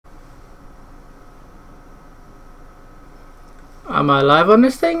Am I live on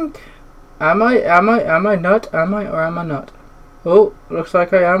this thing? Am I not? Am I or am I not? Oh, looks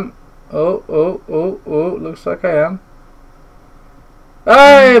like I am. Oh, looks like I am.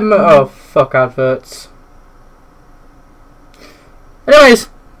 Oh, fuck adverts. Anyways,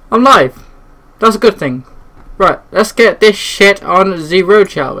 I'm live. That's a good thing. Right, let's get this shit on the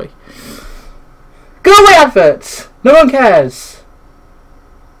road, shall we? Go away, adverts! No one cares.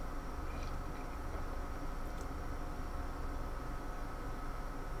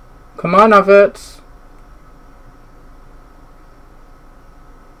 Come on, adverts.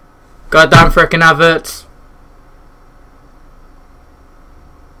 Goddamn frickin' adverts.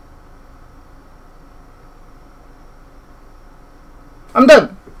 I'm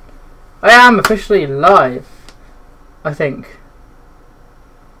done. I am officially live, I think.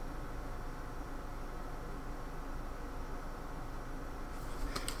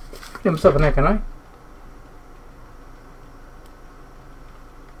 Give myself a neck, can I?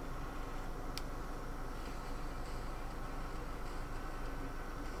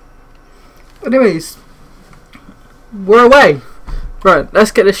 Anyways, we're away. Right,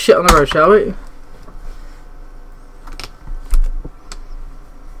 let's get this shit on the road, shall we?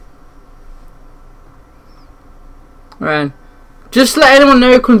 Right, just let anyone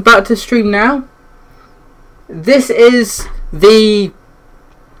know who comes back to the stream now. This is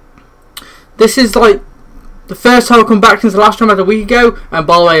like the first time I've come back since the last time I had a week ago. And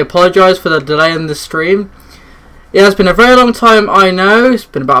by the way, I apologise for the delay in the stream. It has been a very long time, I know. It's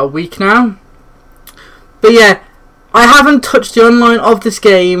been about a week now. But yeah, I haven't touched the online of this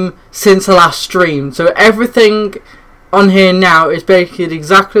game since the last stream. So everything on here now is basically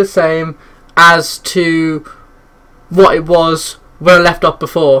exactly the same as to what it was when I left off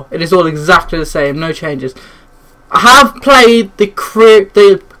before. It is all exactly the same, no changes. I have played the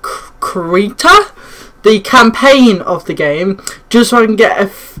campaign of the game, just so I can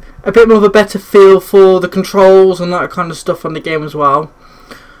get a bit more of a better feel for the controls and that kind of stuff on the game as well.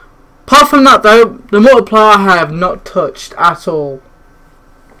 Apart from that though, the multiplayer I have not touched at all.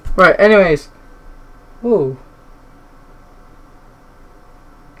 Right, anyways. Ooh.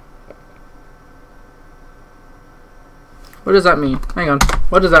 What does that mean? Hang on.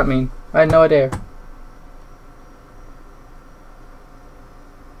 What does that mean? I had no idea.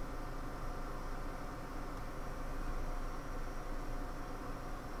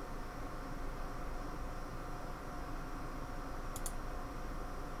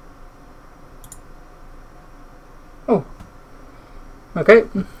 Oh. Okay.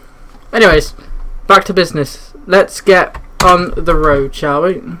 Anyways, back to business. Let's get on the road, shall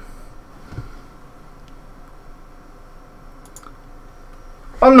we?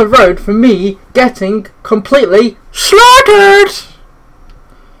 On the road for me getting completely slaughtered.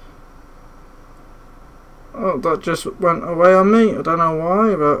 Oh, that just went away on me. I don't know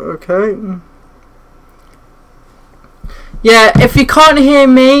why, but okay. Yeah, if you can't hear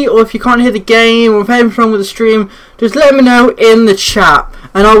me, or if you can't hear the game, or if anything's wrong with the stream, just let me know in the chat,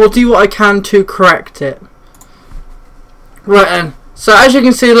 and I will do what I can to correct it. Right then, so as you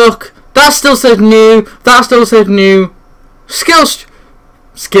can see, look, that still says new, that still says new.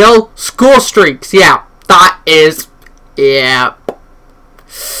 Score streaks, yeah, that is, yeah.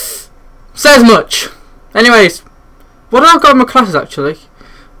 Says much. Anyways, what do I got in my classes actually?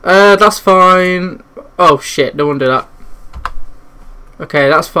 That's fine. Oh shit, no one do that. Okay,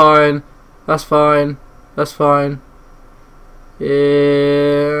 that's fine. That's fine. That's fine.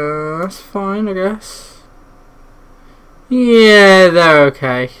 Yeah, that's fine, I guess. Yeah, they're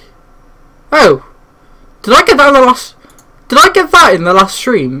okay. Oh, did I get that in the last? Did I get that in the last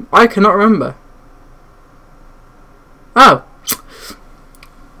stream? I cannot remember. Oh.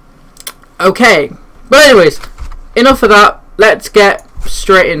 Okay. But anyways, enough of that. Let's get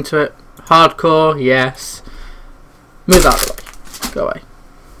straight into it. Hardcore, yes. Move out of the way. Go away.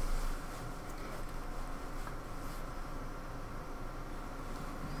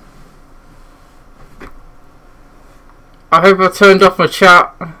 I hope I turned off my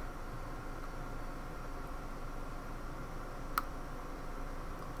chat.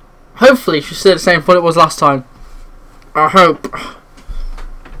 Hopefully it should stay the same for what it was last time. I hope.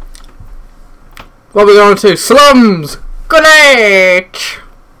 What are we going to? Slums! Good night!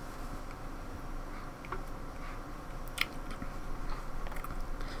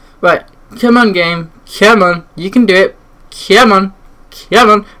 Right, come on game. Come on, you can do it. Come on. Come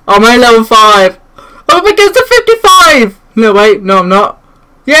on. I'm at level 5. I'm up against the 55! No wait, no I'm not.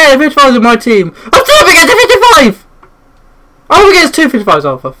 Yeah, the 55's in my team. I'm still up against the 55! I'm up against 255s,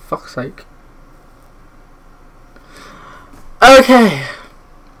 oh for fuck's sake. Okay.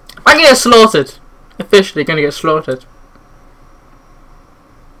 I'm gonna get slaughtered. Officially gonna get slaughtered.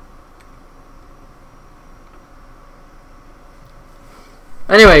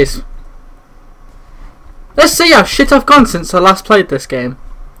 Anyways, let's see how shit I've gone since I last played this game.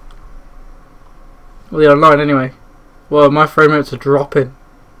 Well, the online anyway. Well, my frame rates are dropping.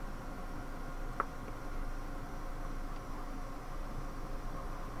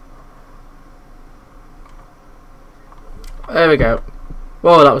 There we go.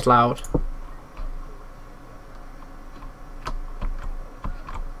 Whoa, that was loud.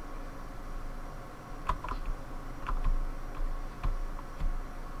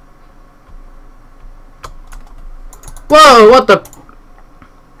 Whoa, what the...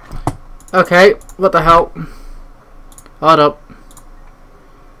 Okay, what the hell? Hold up.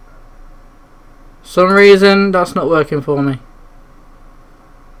 Some reason that's not working for me.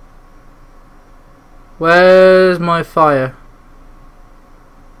 Where's my fire?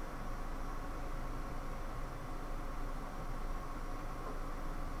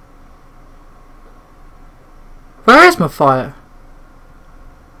 Where is my fire?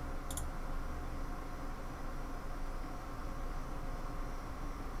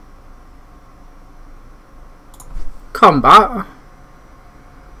 Combat.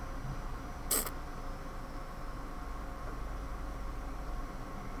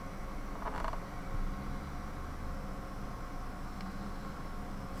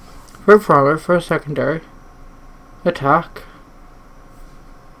 For a primary, for a secondary. Attack.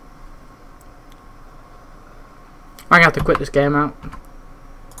 I'm gonna have to quit this game out.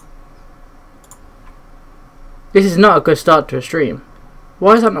 This is not a good start to a stream.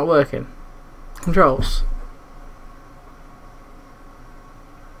 Why is that not working? Controls.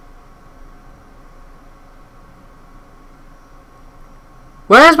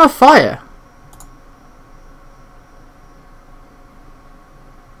 Where's my fire?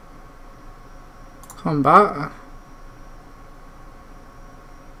 Combat.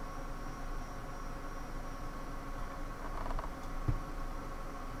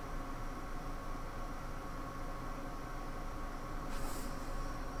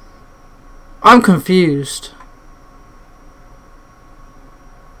 I'm confused.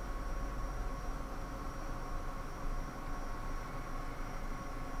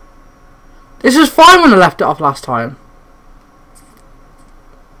 This was fine when I left it off last time.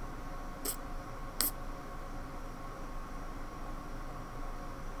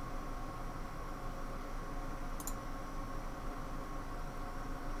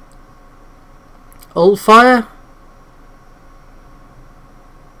 Alt fire?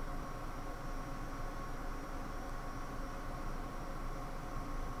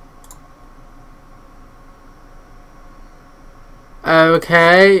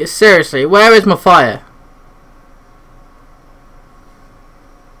 Okay, seriously, where is my fire?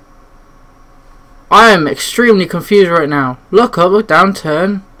 I am extremely confused right now. Look up, look down,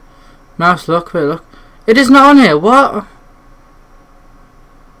 turn. Mouse, look, look. It is not on here, what?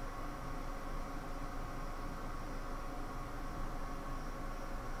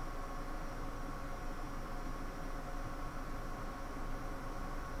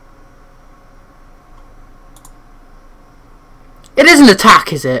 It isn't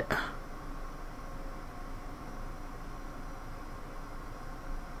attack, is it?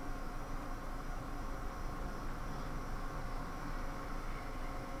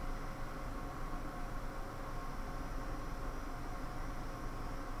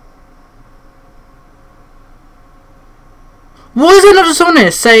 Why is there not just on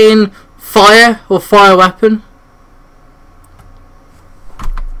here saying fire or fire weapon?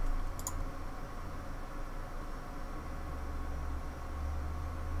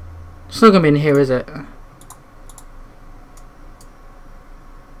 It's not going to be in here, is it?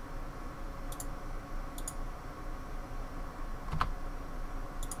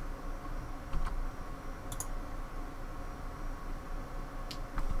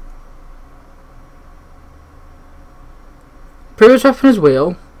 Previous weapon is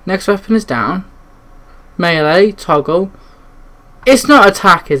wheel, next weapon is down, melee, toggle. It's not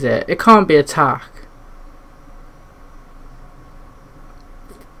attack, is it? It can't be attack.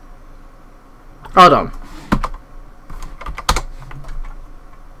 Hold on.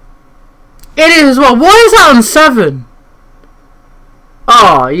 It is as well. Why is that on 7?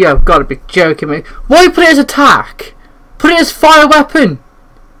 Oh, you have got to be joking me. Why put it as attack? Put it as fire weapon.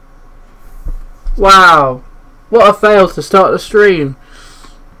 Wow. What a fail to start the stream.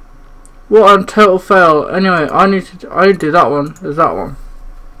 What a total fail. Anyway, I need to do that one. There's that one.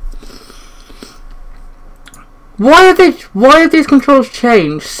 Why have these controls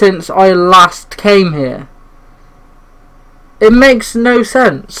changed since I last came here? It makes no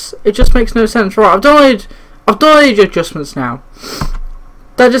sense. It just makes no sense. Right, I've done all the adjustments now.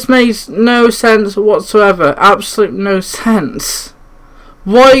 That just makes no sense whatsoever. Absolute no sense.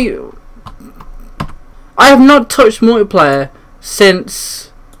 Why? I have not touched multiplayer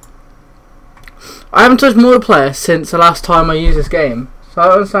since... I haven't touched multiplayer since the last time I used this game. So I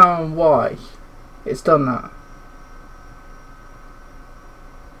don't understand why it's done that.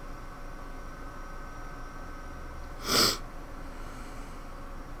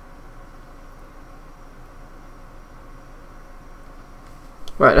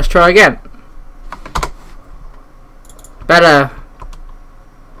 Right, let's try again. Better.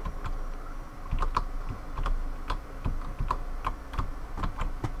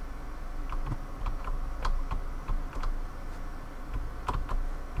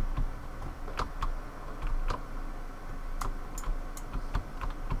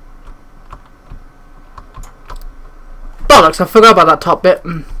 Bollocks, I forgot about that top bit.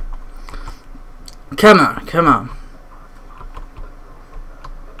 Come on, come on.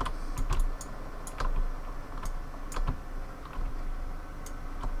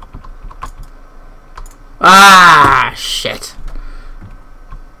 Ah, shit.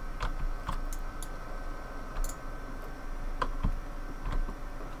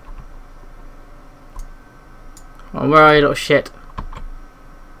 Oh, where are you, little shit?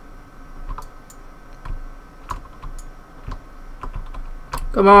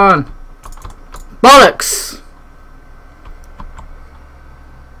 Come on. Bollocks!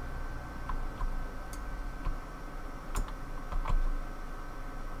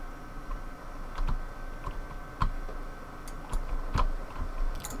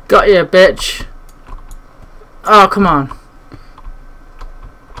 Got you, bitch. Oh, come on.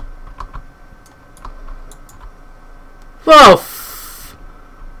 Whoa!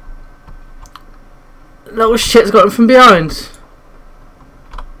 Little shit's got him from behind.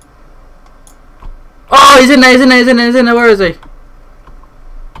 Oh, he's in there, he's in there, he's in there, he's in there. Where is he?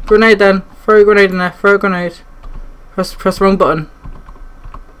 Grenade then. Throw a grenade in there. Throw a grenade. Press the wrong button.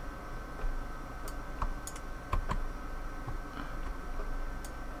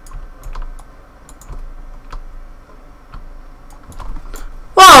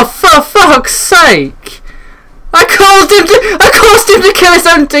 Oh, for fuck's sake! I caused him to kill his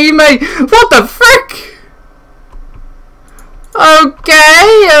own teammate! What the frick?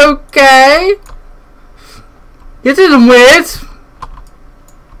 Okay, okay. You're doing weird.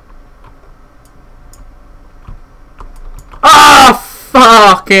 Ah,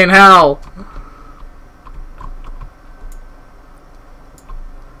 fucking hell.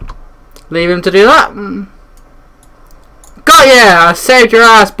 Leave him to do that. Got ya! I saved your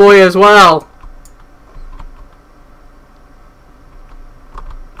ass, boy, as well.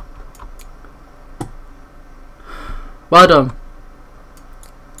 Well done.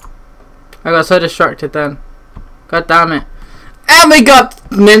 I got so distracted then. God damn it. And we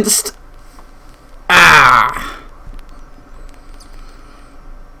got minced. Ah.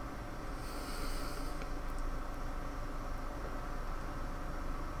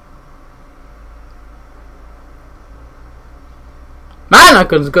 Man, that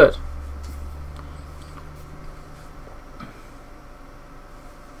gun's good.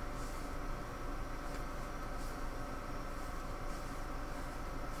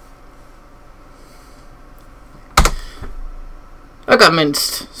 I got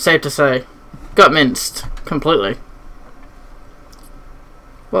minced, safe to say. Got minced completely.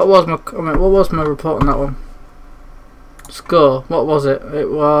 What was my report on that one? Score. What was it? It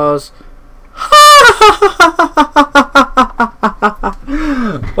was.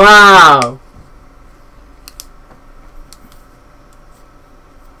 Wow.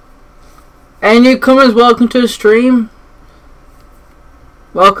 Any newcomers, welcome to the stream.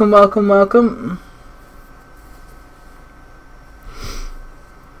 Welcome, welcome, welcome.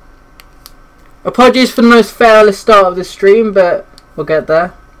 Apologies for the most fairless start of the stream, but we'll get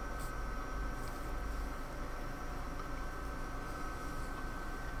there.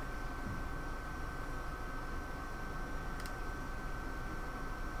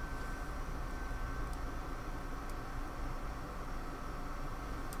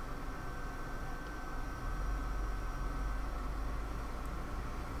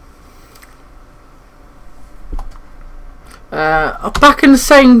 I'm back in the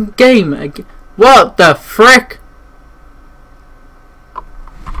same game again. What the frick?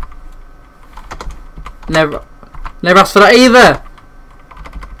 Never asked for that either.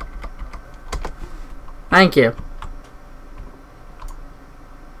 Thank you.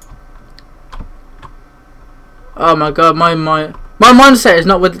 Oh my god, my mindset is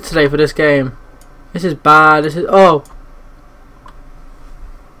not with it today for this game. This is bad. This is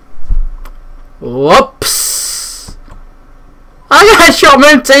Whoops! I shot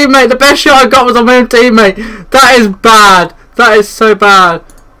my own teammate. The best shot I got was on my own teammate. That is bad. That is so bad.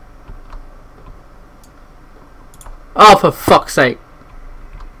 Oh, for fuck's sake.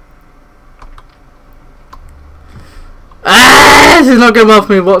 Ah, this is not going well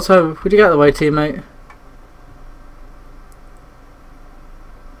for me whatsoever. Would you get out of the way, teammate?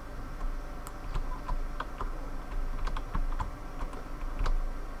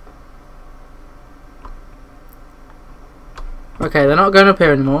 Okay, they're not going up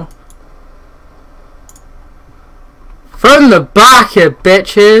here anymore. From the back, you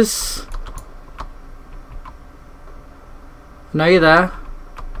bitches! No, you're there.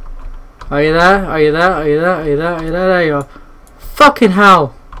 Are you there? Are you there? Are you there? Are you there? Are you there? There you are. Fucking hell!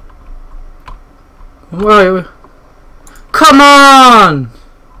 Where are you? Come on!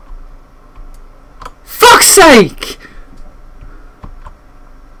 Fuck's sake!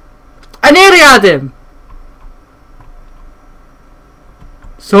 I nearly had him!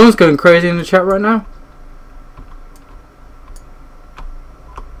 Someone's going crazy in the chat right now.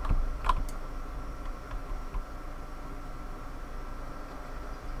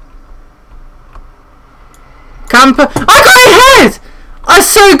 Camper. I got his head! I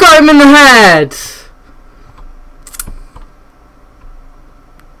so got him in the head!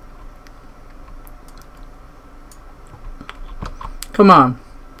 Come on.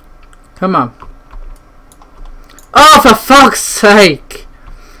 Come on. Oh, for fuck's sake!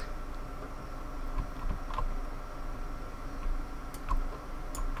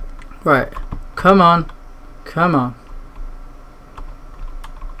 Right. Come on. Come on.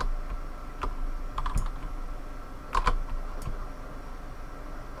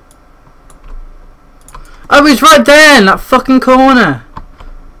 Oh, he's right there in that fucking corner.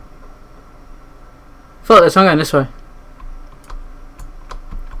 Fuck this, I'm going this way.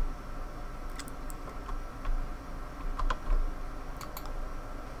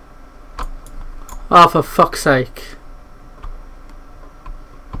 Oh, for fuck's sake.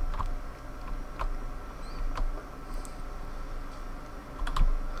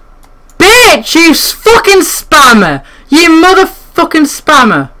 Bitch, you fucking spammer! You motherfucking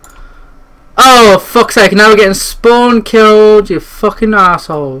spammer! Oh, fuck's sake, now we're getting spawn killed, you fucking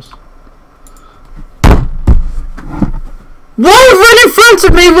assholes. Why run in front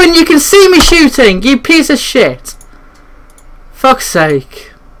of me when you can see me shooting, you piece of shit? Fuck's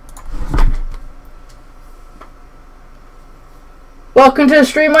sake. Welcome to the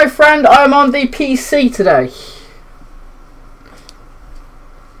stream, my friend. I'm on the PC today.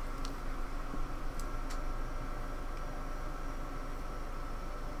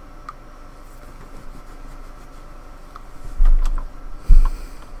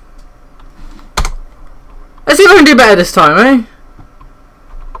 Let's see if I can do better this time, eh?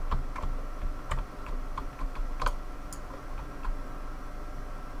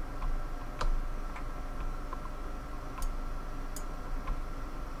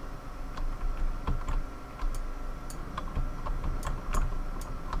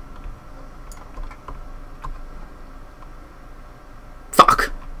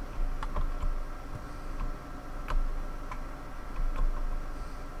 Fuck.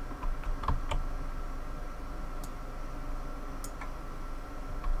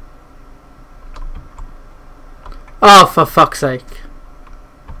 Oh, for fuck's sake.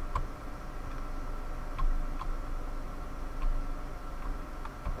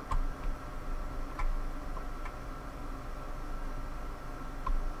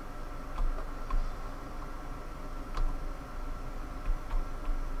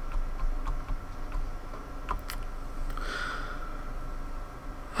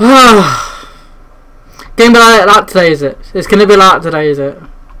 Gonna be like that today, is it? It's gonna be like that today, is it?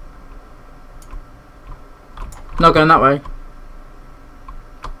 Not going that way.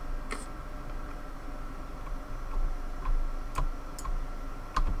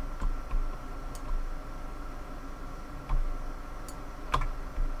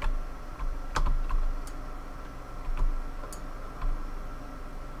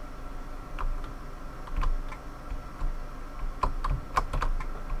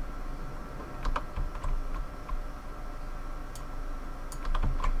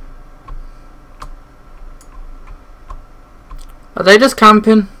 Are they just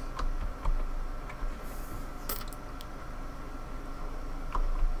camping?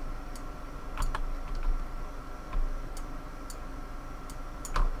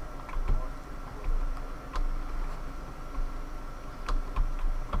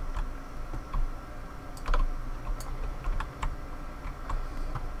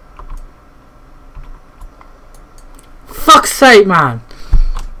 Fuck's sake, man.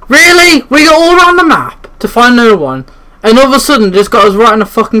 Really? We got all around the map to find no one. And all of a sudden, just got us right in the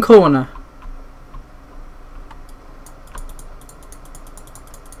fucking corner.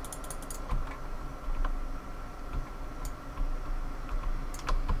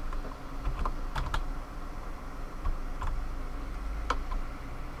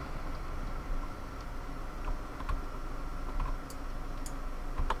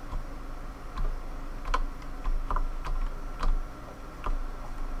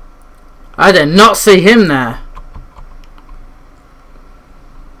 I did not see him there.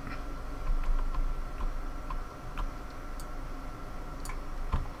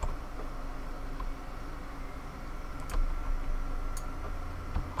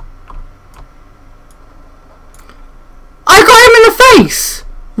 I got him in the face!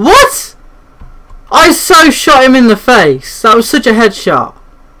 What? I so shot him in the face. That was such a headshot.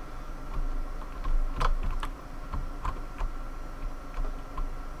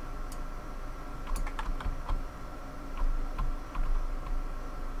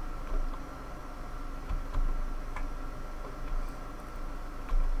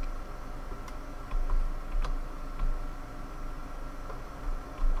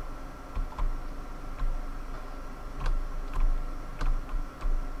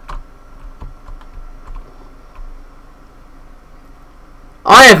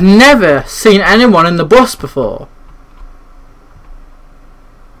 I have never seen anyone in the bus before.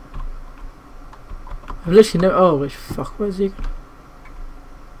 I've literally no. Oh, which fuck? Where's he?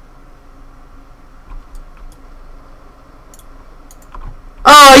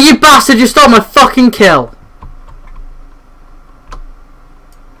 Oh, you bastard! You stole my fucking kill.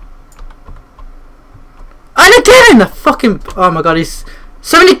 And again, the fucking. Oh my god, he's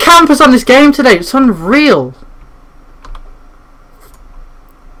so many campers on this game today. It's unreal.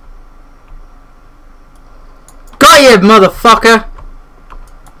 Got you, motherfucker!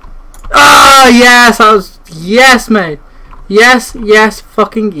 Oh yes, I was yes, mate. Yes, yes,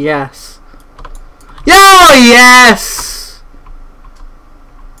 fucking yes. Yo, yes.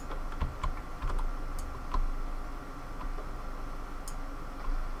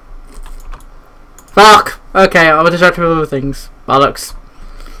 Fuck. Okay, I was distracted with other things. Bollocks.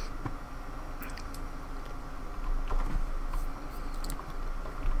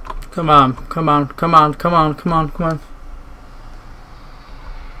 Come on, come on, come on, come on, come on, come on.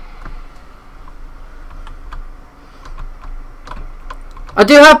 I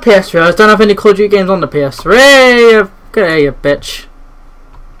do have PS3, I just don't have any Call of Duty games on the PS3. Get here, you bitch.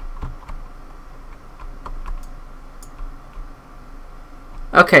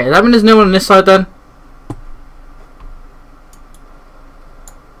 Okay, that means there's no one on this side then.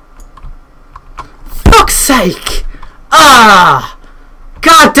 Fuck's sake! Ah!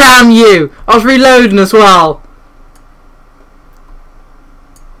 God damn you! I was reloading as well.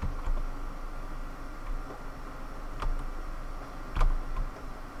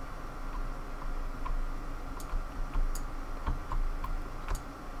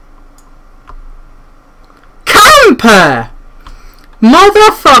 Camper!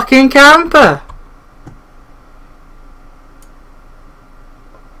 Motherfucking camper!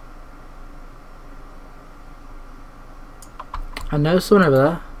 I know someone over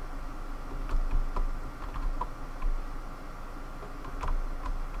there.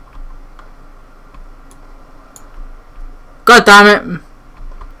 God damn it!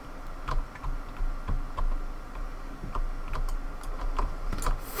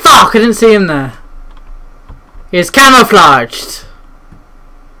 Fuck! I didn't see him there. He's camouflaged.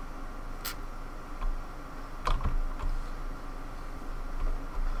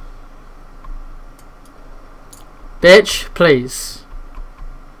 Bitch, please.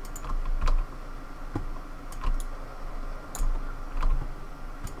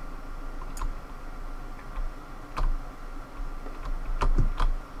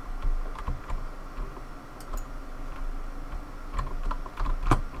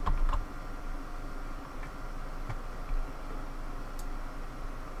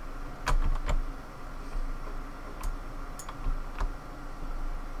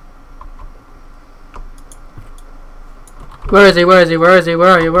 Where is he? Where is he? Where is he? Where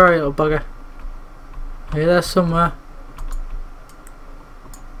are you? Where are you, little bugger? Are you there somewhere?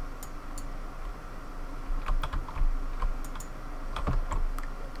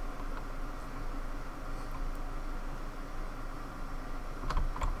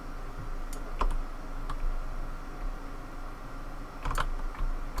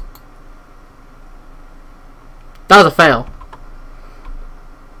 That was a fail.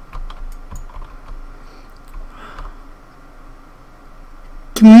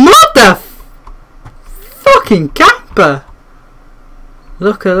 Mother fucking camper!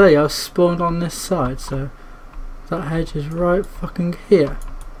 Look at that, I was spawned on this side, so that hedge is right fucking here.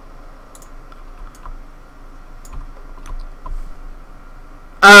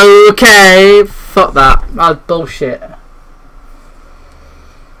 Okay, fuck that. That's bullshit.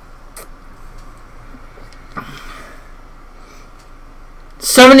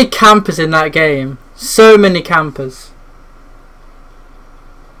 So many campers in that game. So many campers.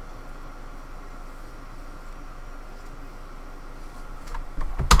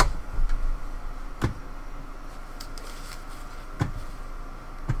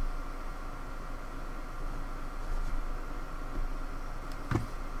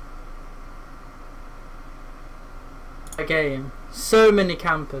 game. So many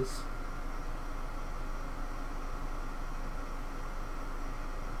campers.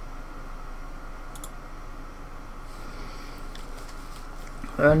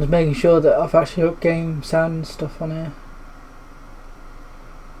 I'm just making sure that I've actually up game sound and stuff on here.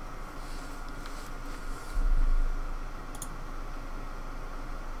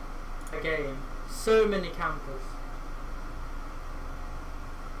 Game. So many campers.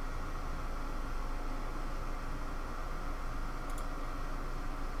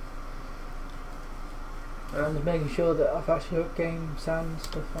 I'm just making sure that I've actually up game sound and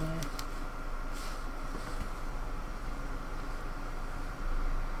stuff on here.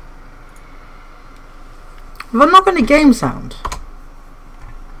 Have I not got any game sound?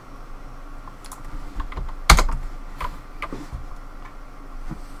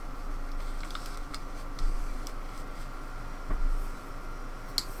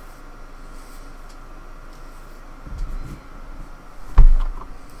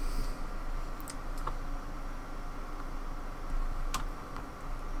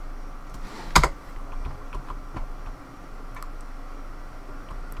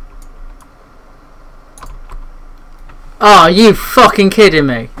 Oh, are you fucking kidding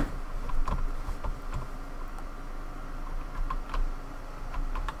me?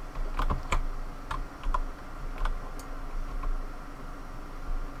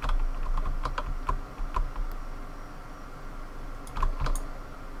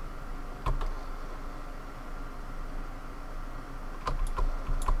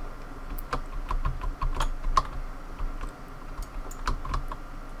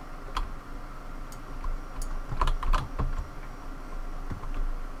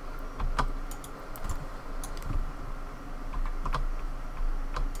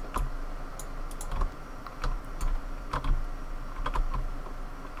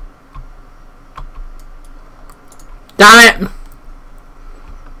 Damn it!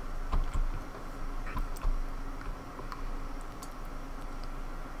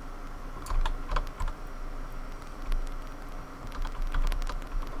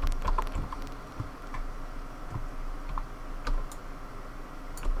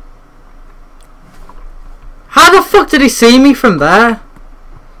 How the fuck did he see me from there?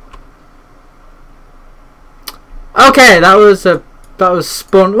 Okay, that was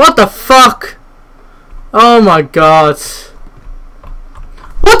spawn. What the fuck? Oh my god.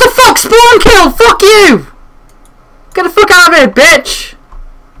 What the fuck? Spawn kill! Fuck you! Get the fuck out of here, bitch!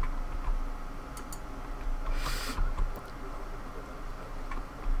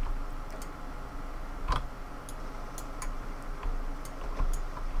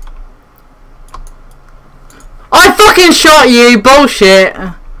 I fucking shot you! Bullshit!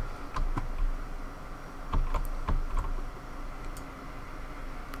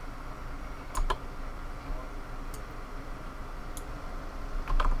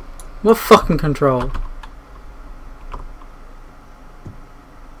 What fucking control?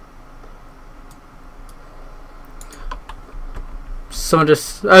 Someone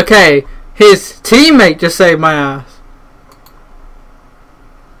just... Okay, his teammate just saved my ass.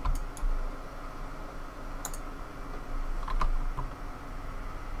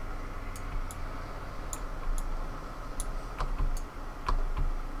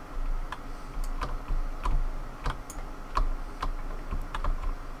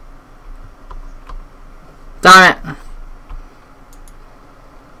 Damn it.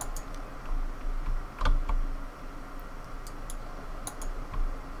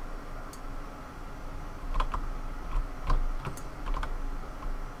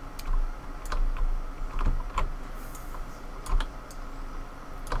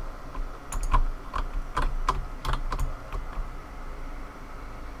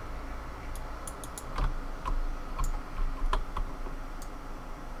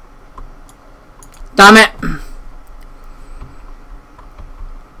 Damn it.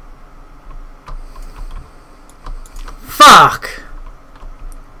 Fuck.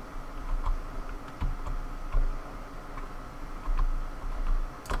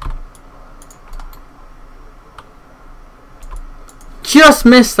 Just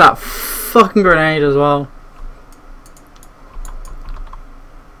missed that fucking grenade as well.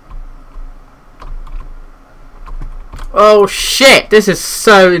 Oh shit, this is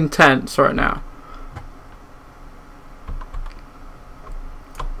so intense right now.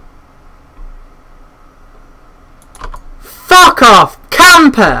 Fuck off,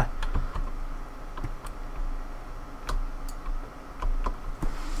 camper!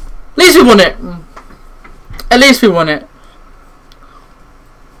 At least we won it. At least we won it.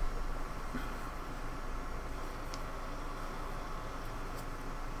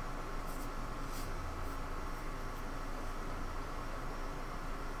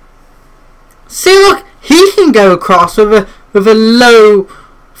 See, look, he can go across with a low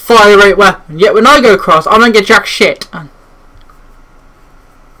fire rate weapon. Yet when I go across, I don't get jack shit.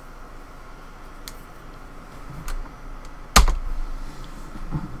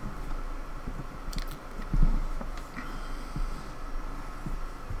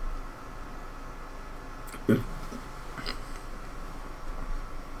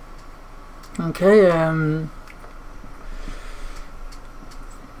 Okay,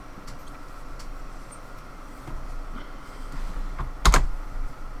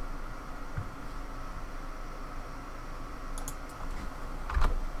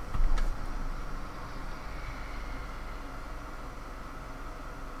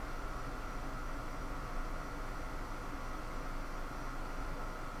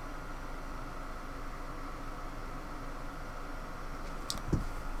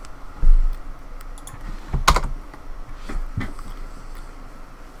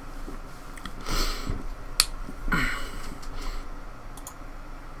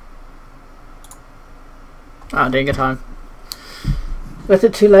 I didn't get time. Was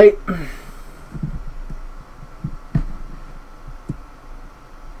it too late?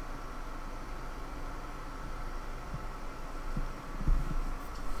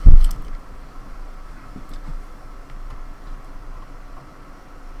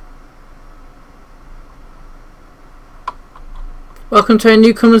 Welcome to any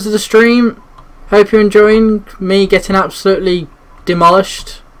newcomers to the stream. Hope you're enjoying me getting absolutely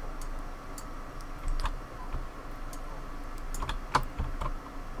demolished.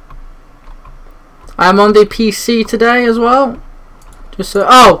 I'm on the PC today as well. Just so.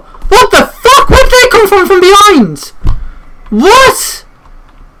 Oh, what the fuck? Where did they come from behind? What?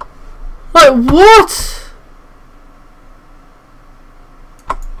 Like what?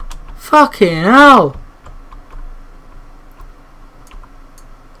 Fucking hell!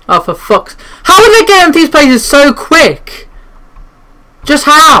 Oh, for fuck's! How are they getting these places so quick? Just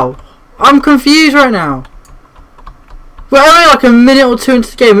how? I'm confused right now. We're only like a minute or two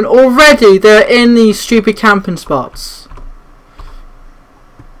into the game and already they're in these stupid camping spots.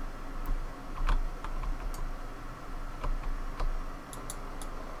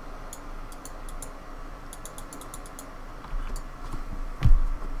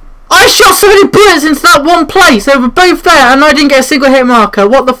 I shot so many bullets into that one place. They were both there and I didn't get a single hit marker.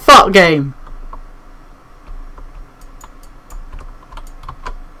 What the fuck, game?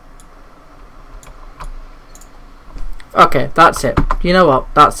 Okay, that's it. You know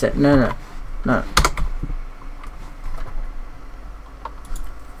what? That's it. No.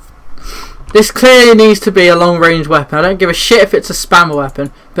 This clearly needs to be a long-range weapon. I don't give a shit if it's a spammer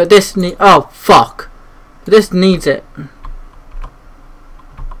weapon, but this need. Oh fuck! This needs it.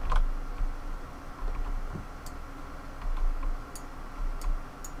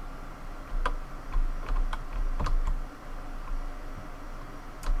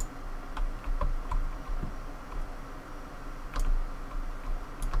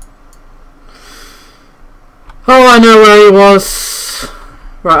 Oh, I know where he was.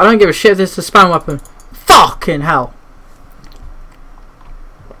 Right, I don't give a shit if this is a spam weapon. Fucking hell.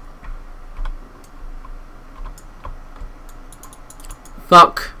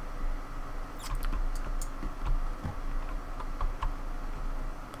 Fuck.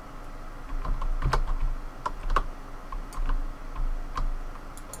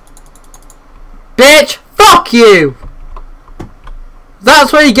 Bitch, fuck you.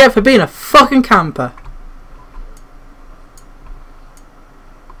 That's what you get for being a fucking camper.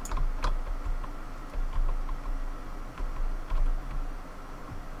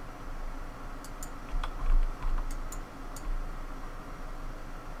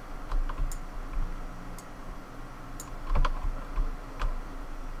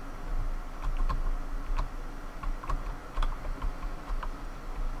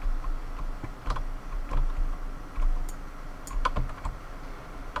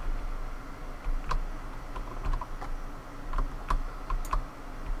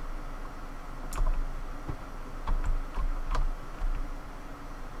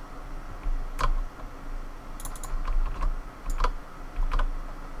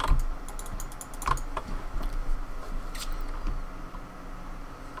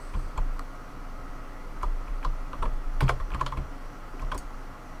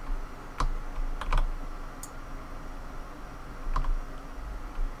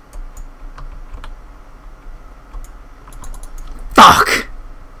 Fuck!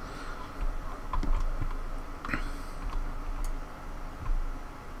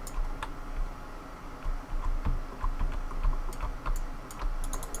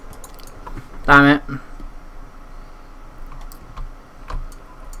 Damn it.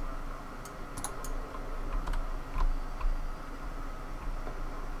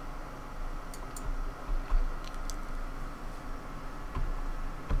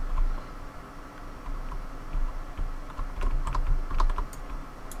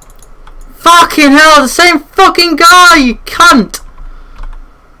 Fucking hell, the same fucking guy, you cunt!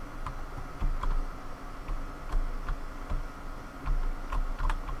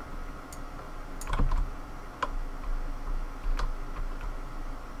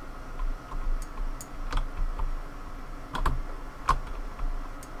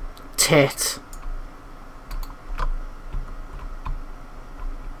 Tit.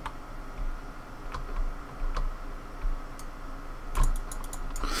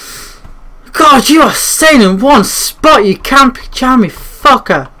 God, you are staying in one spot, you campy jammy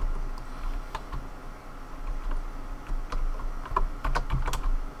fucker.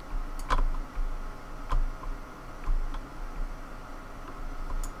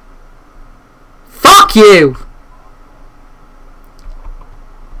 Fuck you!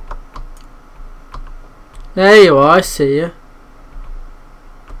 There you are, I see you.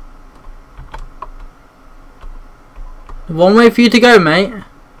 One way for you to go, mate.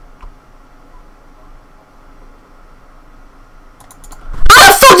 How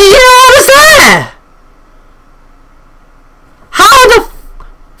the fuck did you know I was there? How the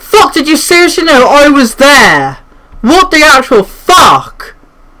fuck did you seriously know I was there? What the actual fuck?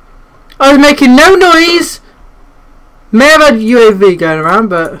 I was making no noise. May have had UAV going around,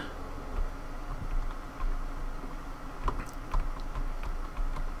 but...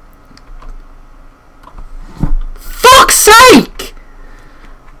 Fuck's sake!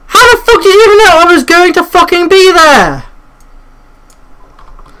 How the fuck did you even know I was going to fucking be there?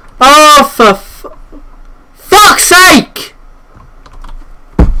 Oh, for fuck's sake!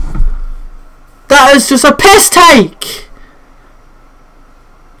 That is just a piss take!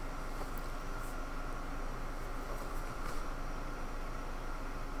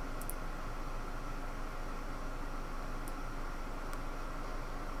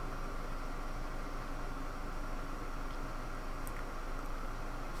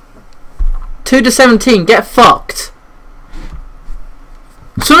 Two to 17, get fucked.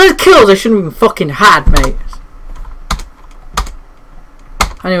 Some of the kills I shouldn't have even fucking had, mate.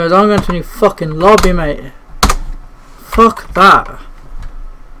 Anyways, I'm going to a new fucking lobby, mate. Fuck that.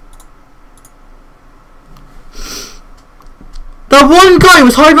 That one guy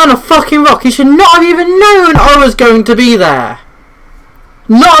was hiding on a fucking rock. He should not have even known I was going to be there.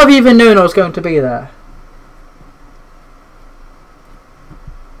 Not have even known I was going to be there.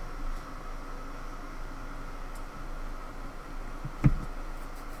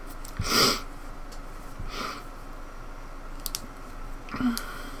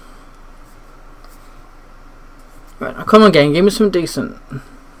 Right, now come on game, give me some decent.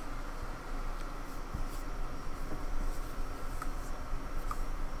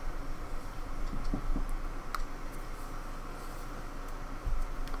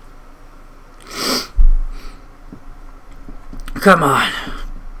 Come on.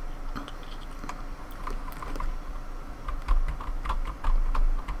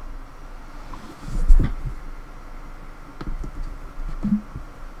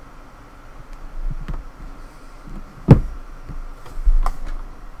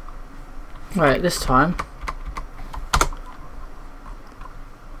 Right, this time.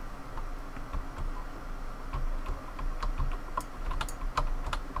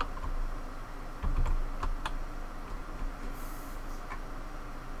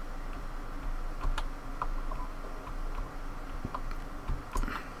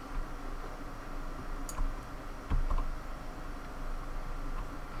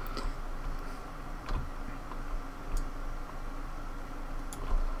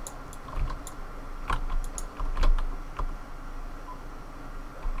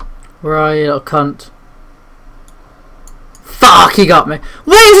 Where are you, little cunt? Fuck, he got me.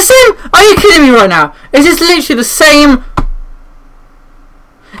 Wait, is the same? Are you kidding me right now? Is this literally the same?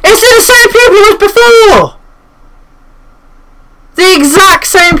 Is it the same people as before? The exact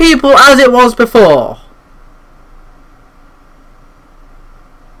same people as it was before.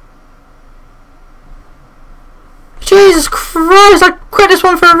 Jesus Christ, I quit this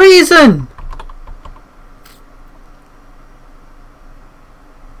one for a reason.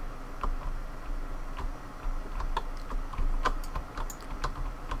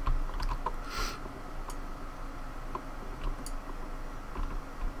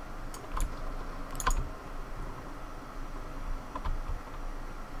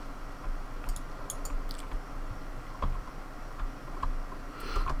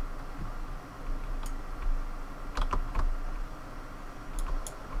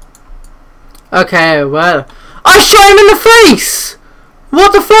 Okay, well, I shot him in the face!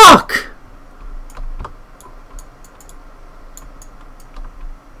 What the fuck?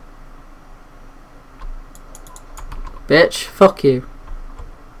 Bitch, fuck you.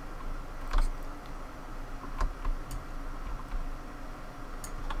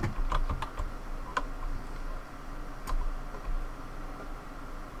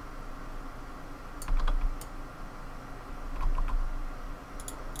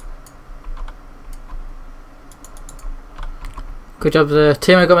 Good job the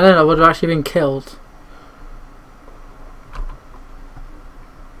teammate got me there. I would have actually been killed.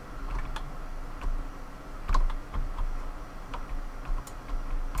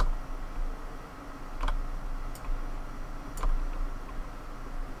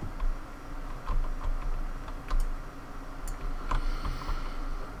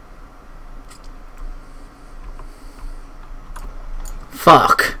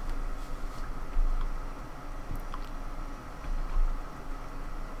 Fuck.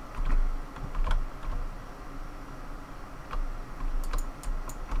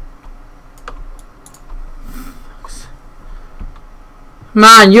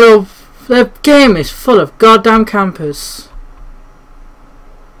 Man, the game is full of goddamn campers.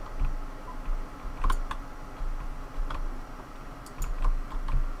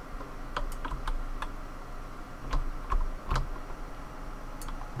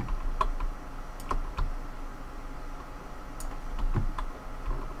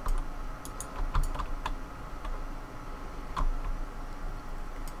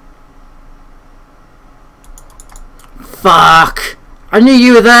 Fuck! I knew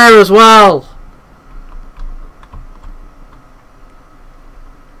you were there as well!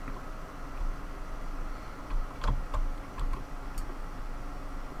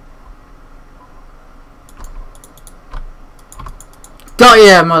 Got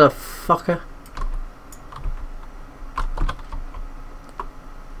ya, motherfucker!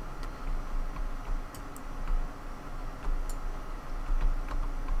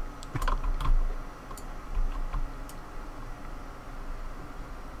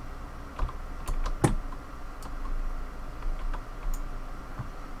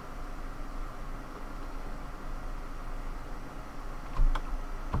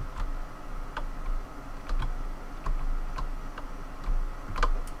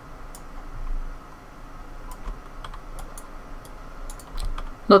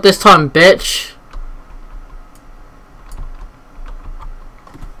 Not this time, bitch.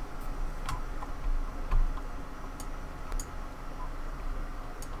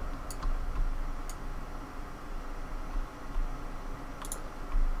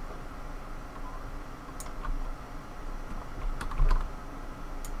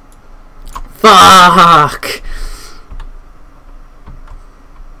 Fuck.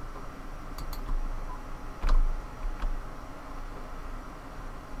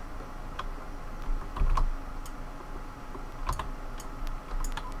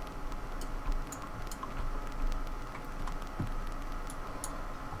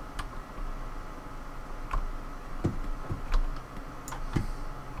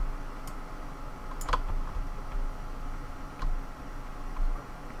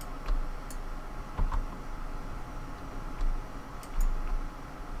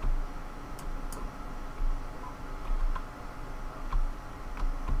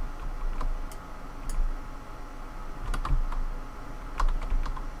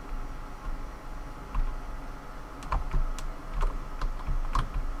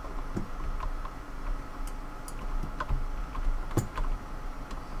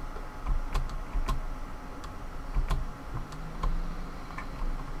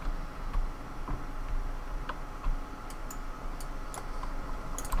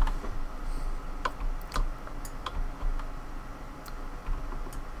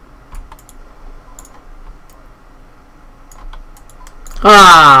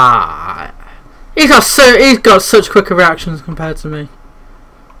 Ah, he's got such quicker reactions compared to me.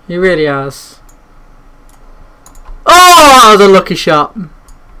 He really has. Oh, that was a lucky shot.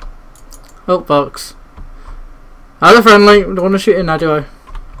 Oh, box. I have a friendly. Don't want to shoot in now, do I?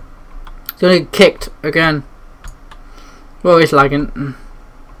 He's gonna get kicked again. Whoa, he's lagging.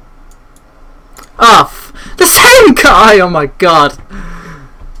 Off. The same guy. Oh my god.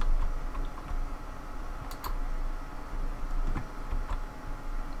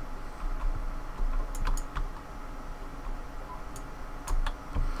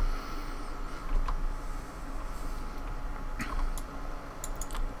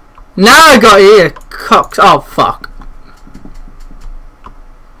 Now I got here, cocks. Oh fuck.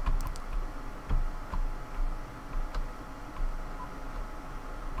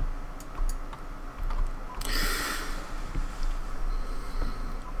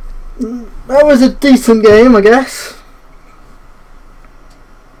 That was a decent game, I guess.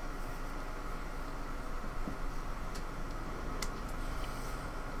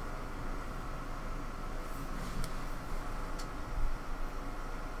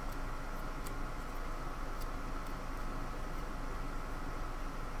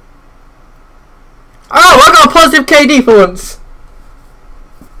 Oh, I got a positive KD for once.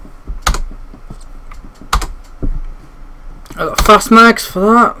 I got fast mags for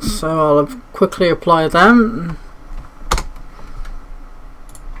that, so I'll quickly apply them.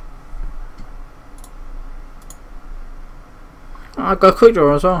 I've got a quick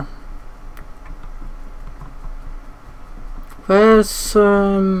draw as well. Where's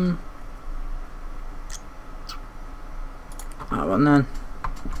that one then?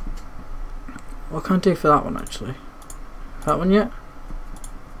 What can I do for that one actually? That one yet?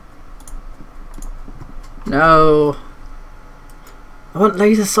 No. I want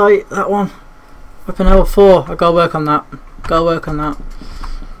laser sight, that one. Weapon level 4, I gotta work on that. Gotta work on that.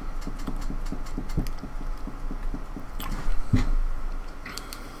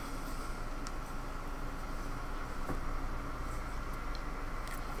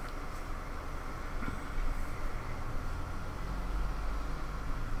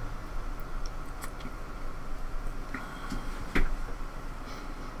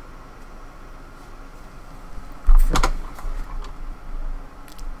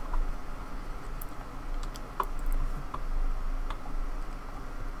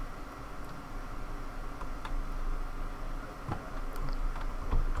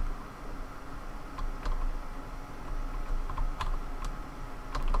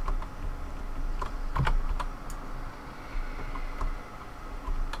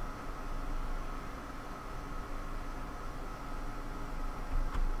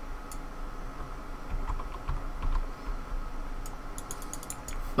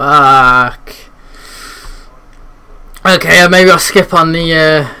 Fuck. Okay, maybe I'll skip on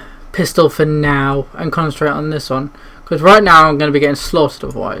the pistol for now and concentrate on this one. Because right now I'm going to be getting slaughtered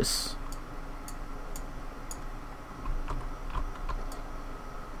otherwise.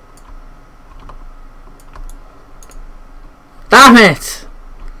 Damn it!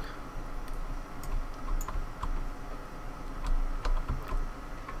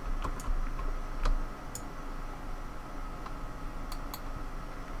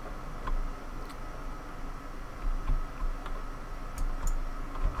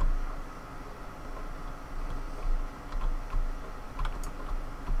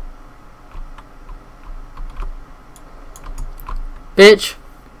 Bitch,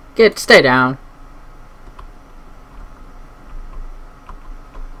 stay down.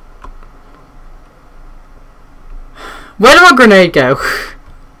 Where did my grenade go?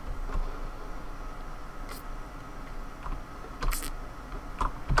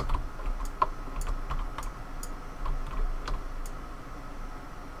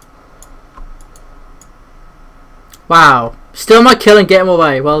 Wow, still my kill and get him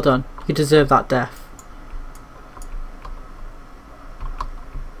away. Well done. You deserve that death.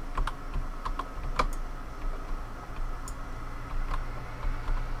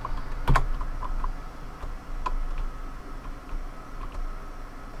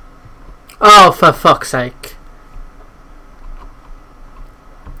 Oh, for fuck's sake.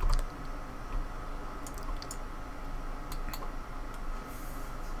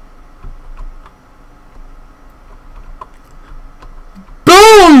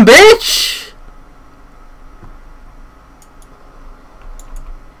 Boom, bitch!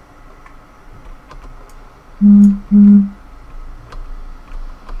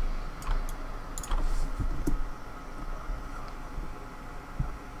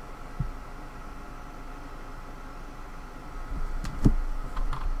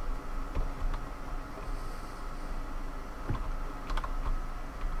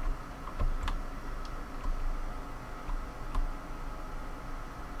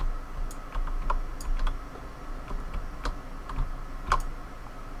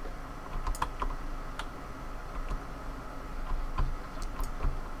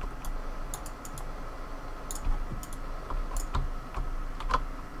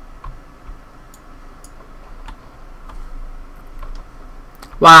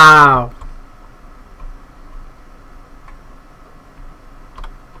 Wow.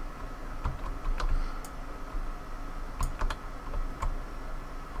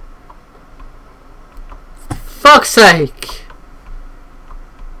 Fuck's sake.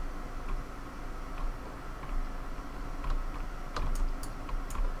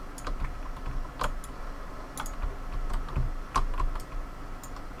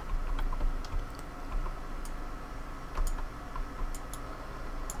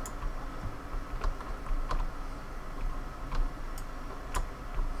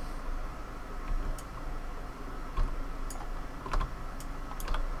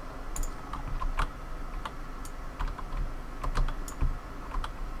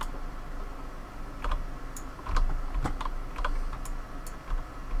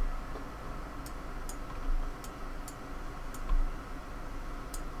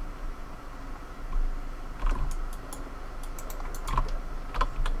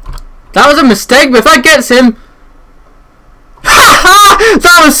 That was a mistake, but if that gets him...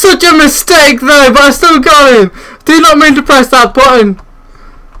 That was such a mistake though, but I still got him. Do not mean to press that button.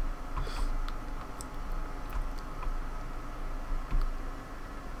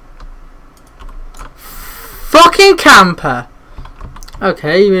 Fucking camper.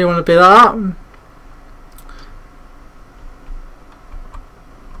 Okay, you really want to be that?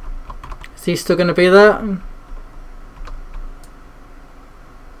 Is he still going to be there?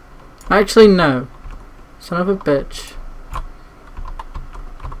 Actually, no. Son of a bitch.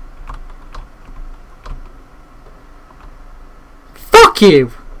 Fuck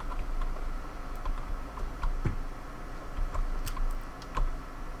you!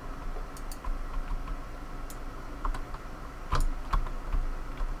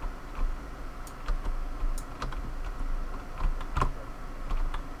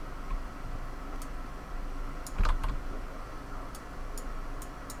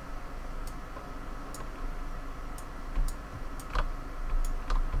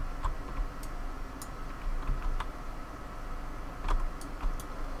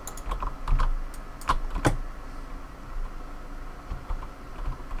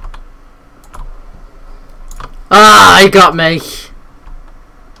 Ah, he got me.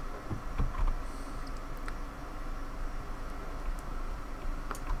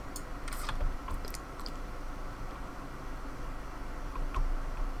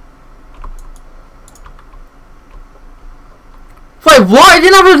 Wait, what? He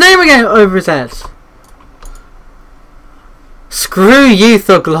didn't have his name again over his head. Screw you,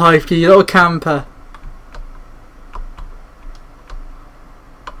 Thug Life, you little camper.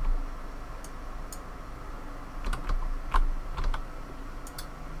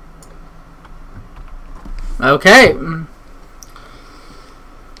 Okay.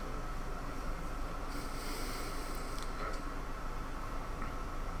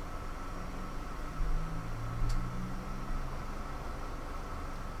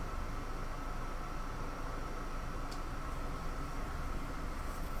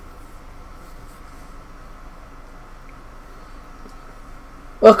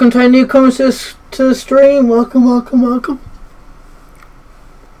 Welcome to our newcomers to the stream. Welcome, welcome, welcome.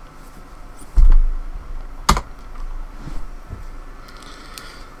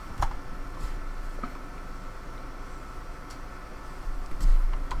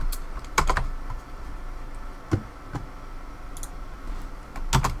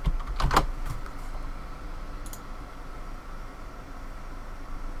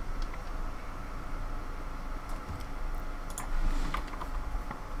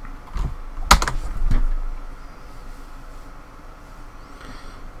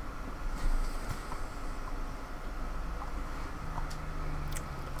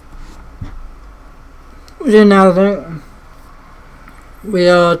 What we're doing now, then? We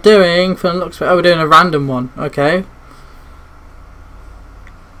are doing, from the looks of it, we're doing a random one, okay.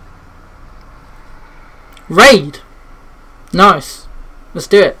 Raid! Nice. Let's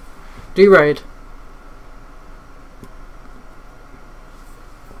do it. Do raid.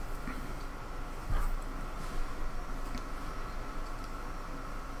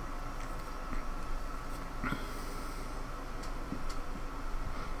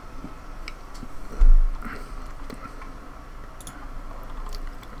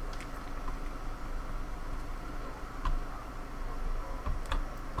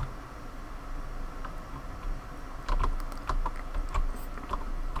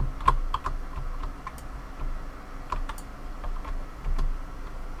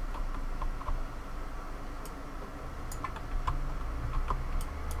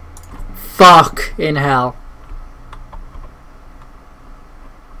 Fuck in hell.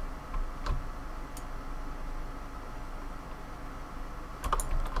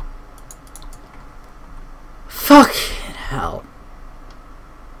 Fuck in hell.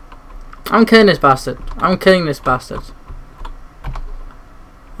 I'm killing this bastard. I'm killing this bastard.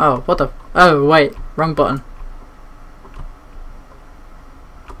 Oh, what the? Oh, wait. Wrong button.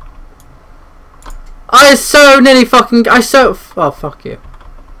 I so nearly fucking. Oh, fuck you.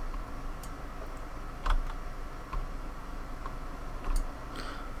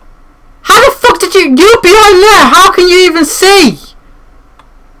 You're behind there! How can you even see?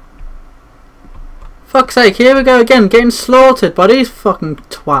 Fuck's sake, here we go again, getting slaughtered by these fucking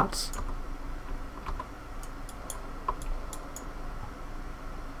twats.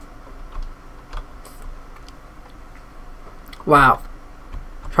 Wow.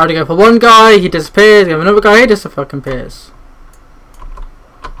 Try to go for one guy, he disappears, go for another guy, he just fucking appears.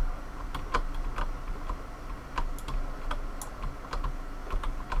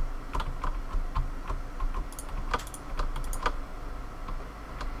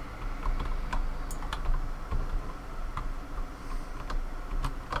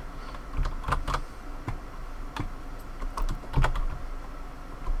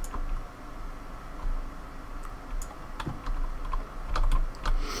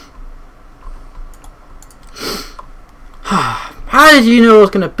 How did you know I was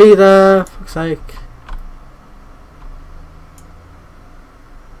going to be there? For fuck's sake.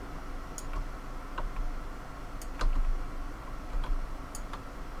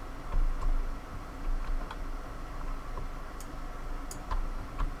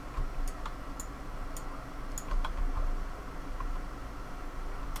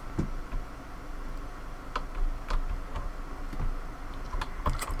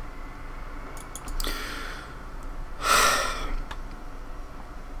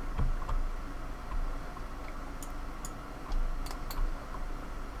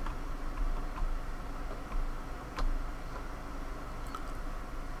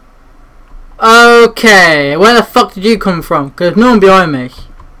 Okay, where the fuck did you come from? Because there's no one behind me.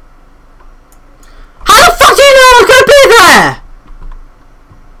 How the fuck do you know I was going to be there?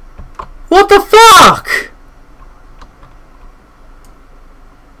 What the fuck?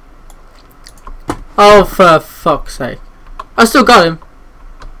 Oh, for fuck's sake. I still got him.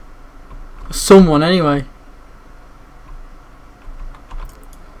 Someone, anyway.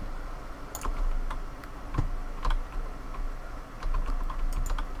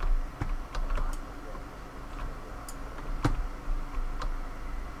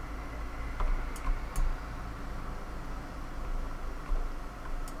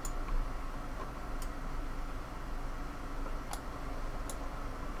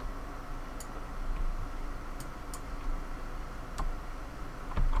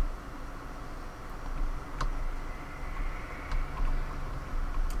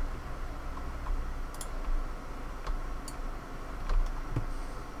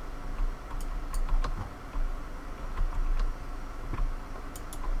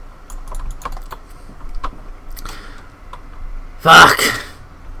 Fuck.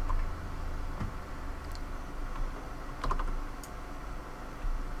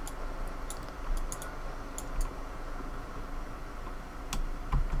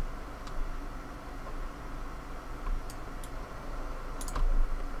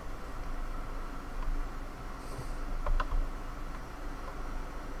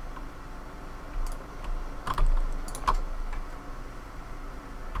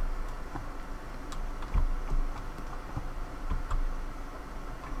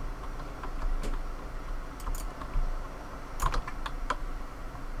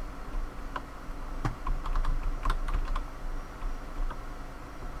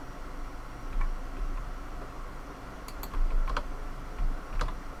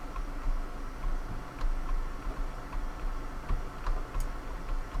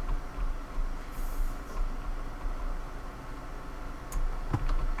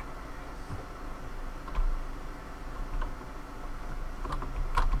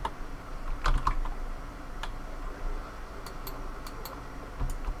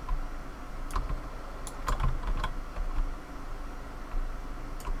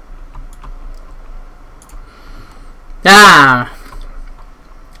 Damn.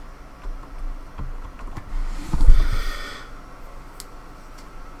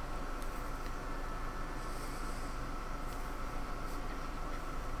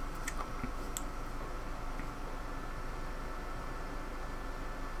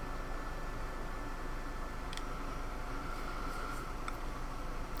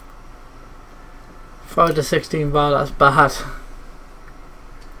 Five to 16 bar, that's bad.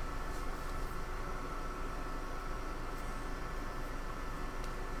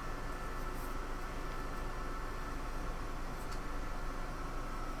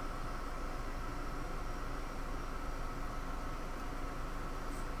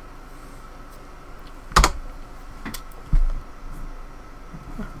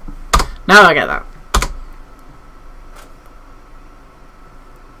 Now I get that.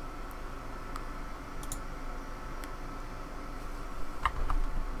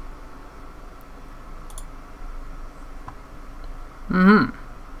 Mm-hmm.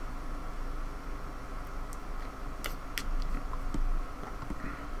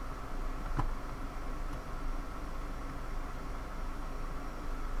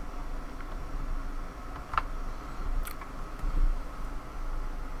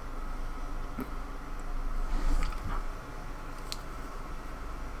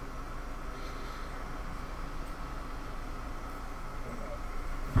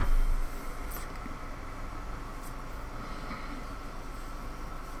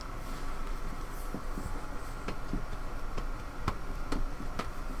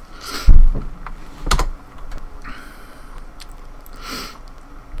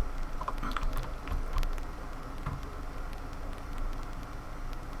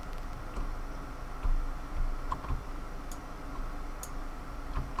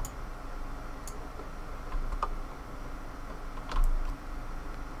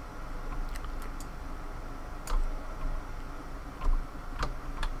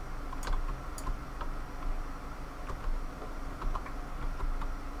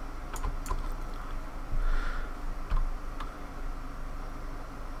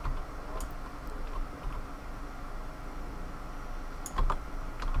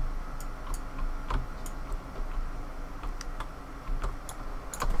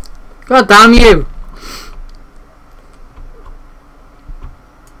 God damn you!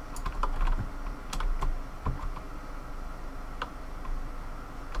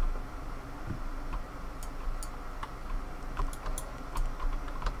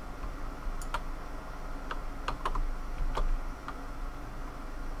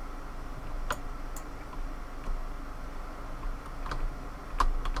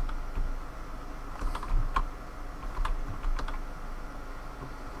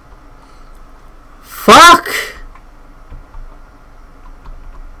 Fuck!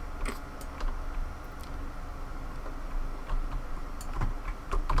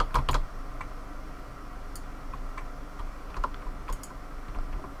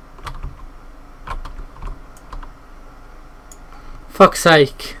 Fuck's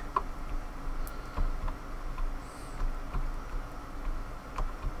sake.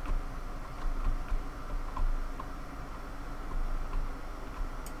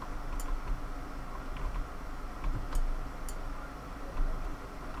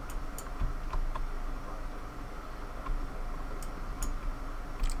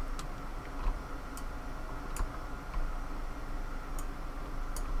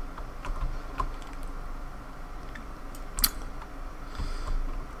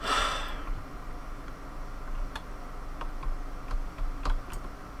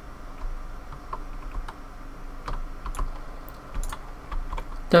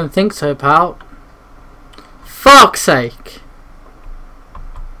 Don't think so, pal. Fuck's sake.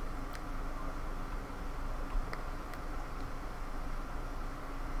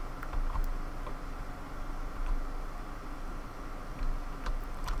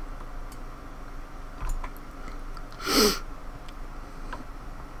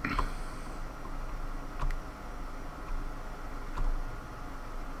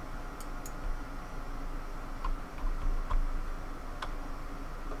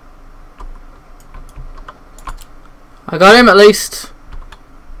 I got him at least.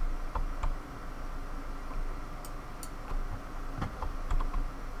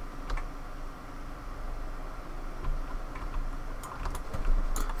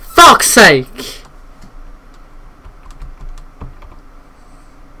 Fuck's sake!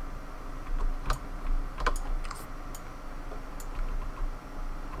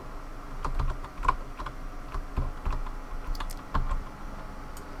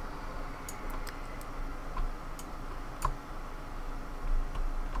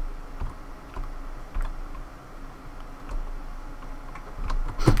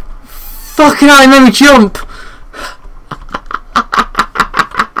 Fucking hell, he made me jump!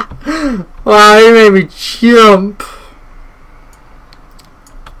 Wow, he made me jump!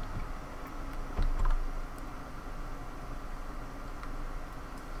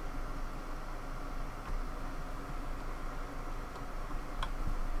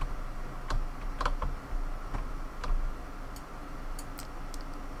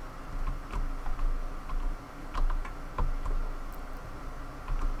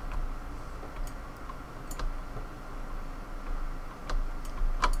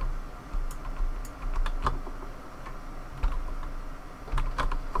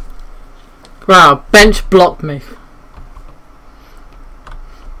 Wow, bench blocked me.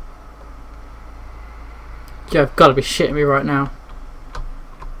 You've got to be shitting me right now.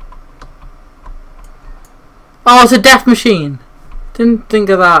 Oh, it's a death machine. Didn't think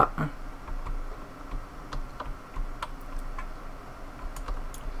of that.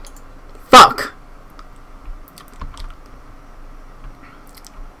 Fuck.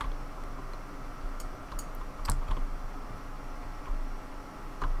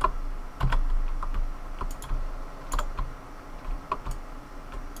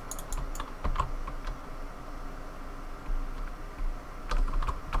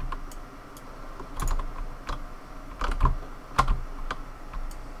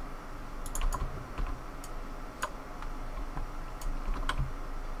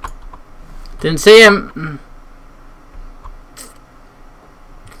 Didn't see him.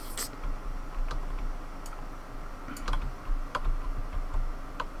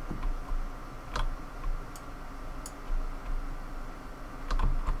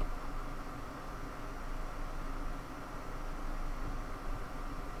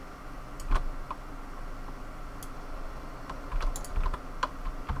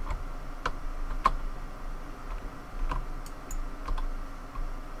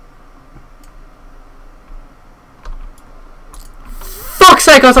 Fuck's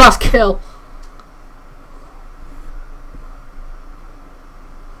sake, I was the last kill.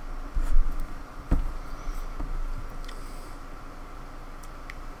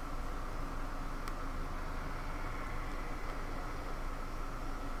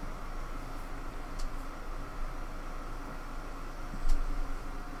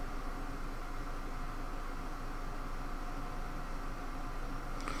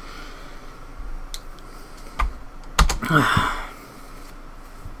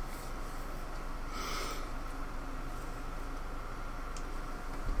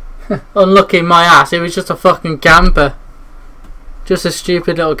 Unlucky my ass, it was just a fucking camper. Just a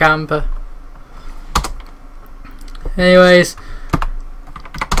stupid little camper. Anyways,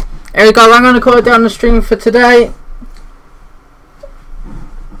 here we go, I'm going to call it down the stream for today.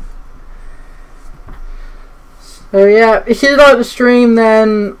 So yeah, if you like the stream,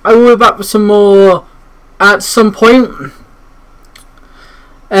 then I will be back with some more at some point.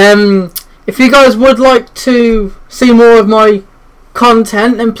 If you guys would like to see more of my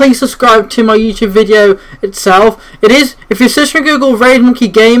content, then please subscribe to my YouTube video itself. It is, if you search on Google Raid Monkey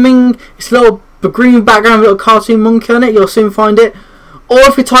Gaming, it's a little green background, little cartoon monkey on it, you'll soon find it. Or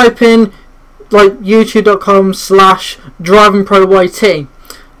if you type in like youtube.com/DrivingProYT.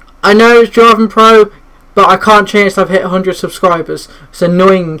 I know it's Driving Pro, but I can't change till I've hit 100 subscribers. It's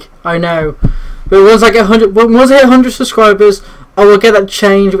annoying, I know. But once I hit 100 subscribers, I will get that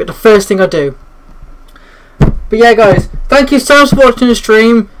changed with the first thing I do. But yeah, guys, thank you so much for watching the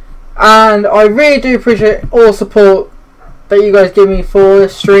stream, and I really do appreciate all the support that you guys give me for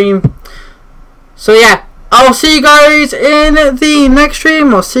this stream. So yeah, I'll see you guys in the next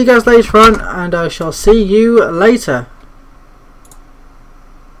stream. I'll see you guys later on, and I shall see you later.